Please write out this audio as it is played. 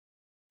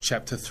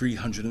Chapter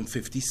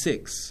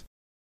 356.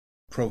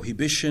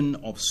 Prohibition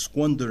of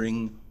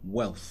Squandering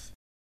Wealth.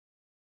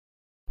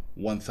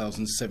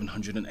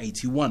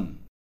 1781.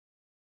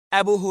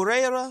 Abu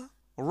Hurairah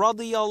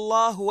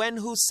radiyallahu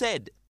anhu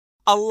said,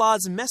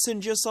 Allah's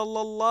Messenger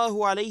sallallahu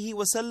alayhi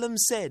wasallam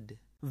said,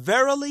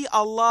 Verily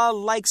Allah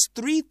likes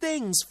 3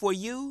 things for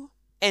you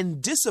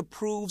and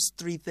disapproves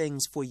 3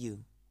 things for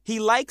you. He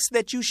likes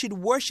that you should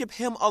worship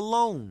Him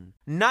alone,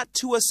 not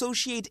to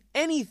associate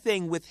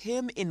anything with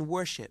Him in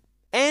worship,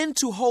 and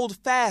to hold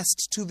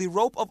fast to the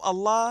rope of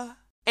Allah,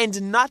 and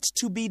not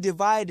to be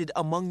divided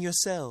among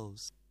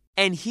yourselves.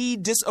 And He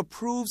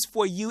disapproves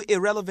for you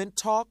irrelevant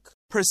talk,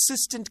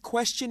 persistent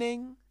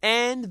questioning,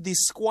 and the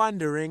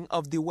squandering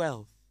of the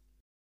wealth.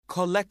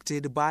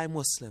 Collected by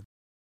Muslim.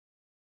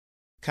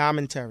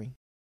 Commentary.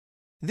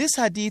 This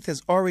hadith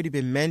has already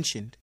been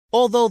mentioned,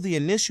 although the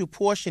initial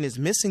portion is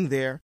missing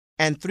there,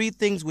 and 3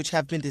 things which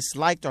have been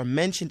disliked are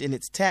mentioned in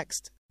its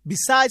text.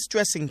 Besides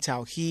stressing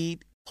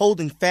tawheed,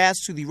 holding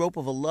fast to the rope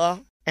of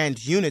Allah,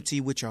 and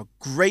unity, which are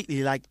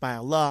greatly liked by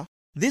Allah,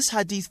 this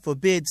hadith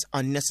forbids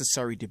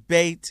unnecessary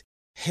debate,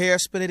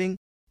 hair-splitting,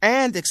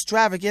 and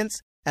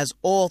extravagance, as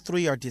all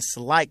 3 are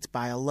disliked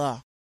by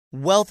Allah.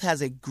 Wealth has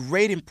a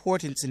great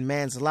importance in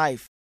man's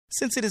life,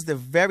 since it is the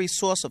very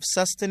source of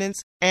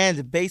sustenance and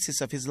the basis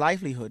of his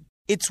livelihood.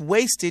 Its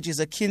wastage is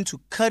akin to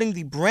cutting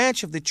the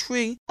branch of the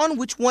tree on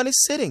which one is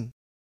sitting.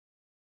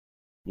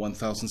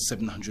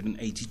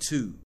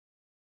 1782.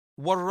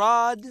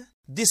 Warrad,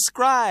 the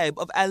scribe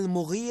of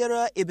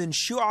Al-Mughira ibn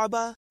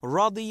Shu'aba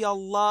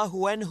radiyallahu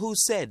anhu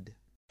said,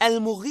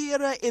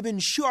 Al-Mughira ibn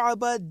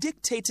Shu'aba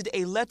dictated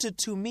a letter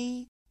to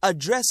me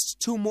addressed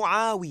to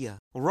Muawiyah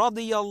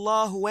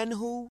radiyallahu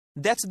anhu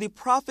that the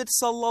Prophet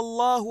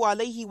sallallahu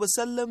alayhi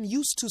wasallam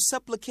used to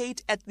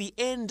supplicate at the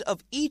end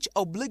of each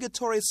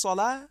obligatory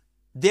salah,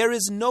 There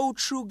is no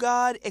true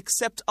God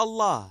except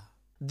Allah,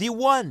 the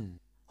one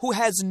who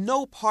has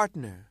no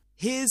partner.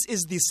 His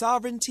is the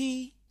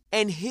sovereignty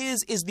and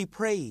His is the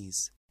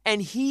praise,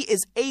 and He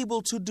is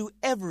able to do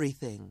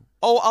everything.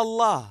 O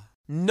Allah,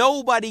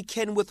 nobody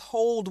can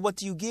withhold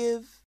what you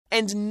give,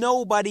 and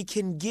nobody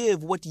can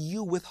give what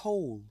you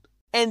withhold.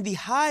 And the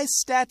high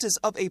status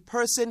of a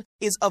person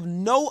is of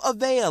no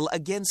avail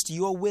against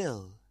your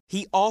will.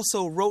 He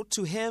also wrote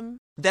to him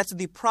that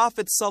the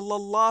Prophet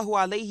sallallahu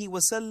alaihi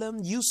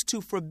wasallam used to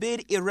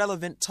forbid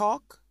irrelevant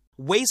talk,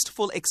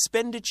 wasteful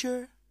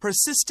expenditure,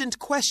 persistent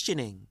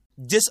questioning,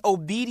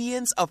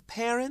 disobedience of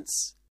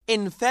parents,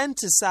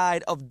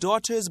 infanticide of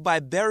daughters by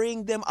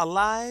burying them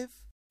alive,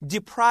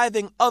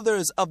 depriving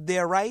others of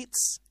their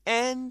rights,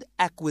 and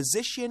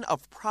acquisition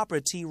of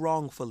property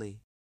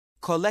wrongfully.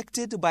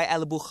 Collected by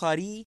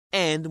Al-Bukhari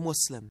and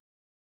Muslim.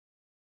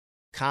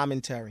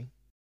 Commentary.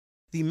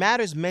 The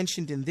matters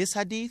mentioned in this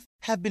hadith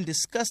have been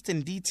discussed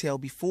in detail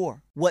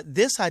before. What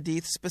this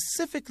hadith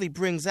specifically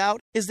brings out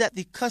is that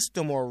the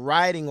custom or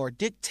writing or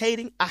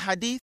dictating a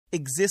hadith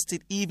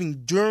existed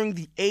even during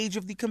the age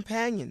of the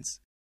companions.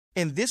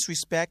 In this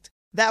respect,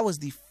 that was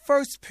the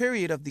first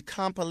period of the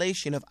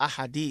compilation of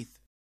ahadith.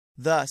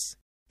 Thus,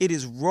 it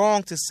is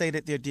wrong to say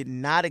that there did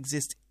not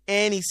exist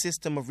any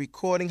system of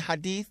recording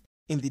hadith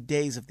in the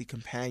days of the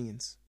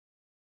companions.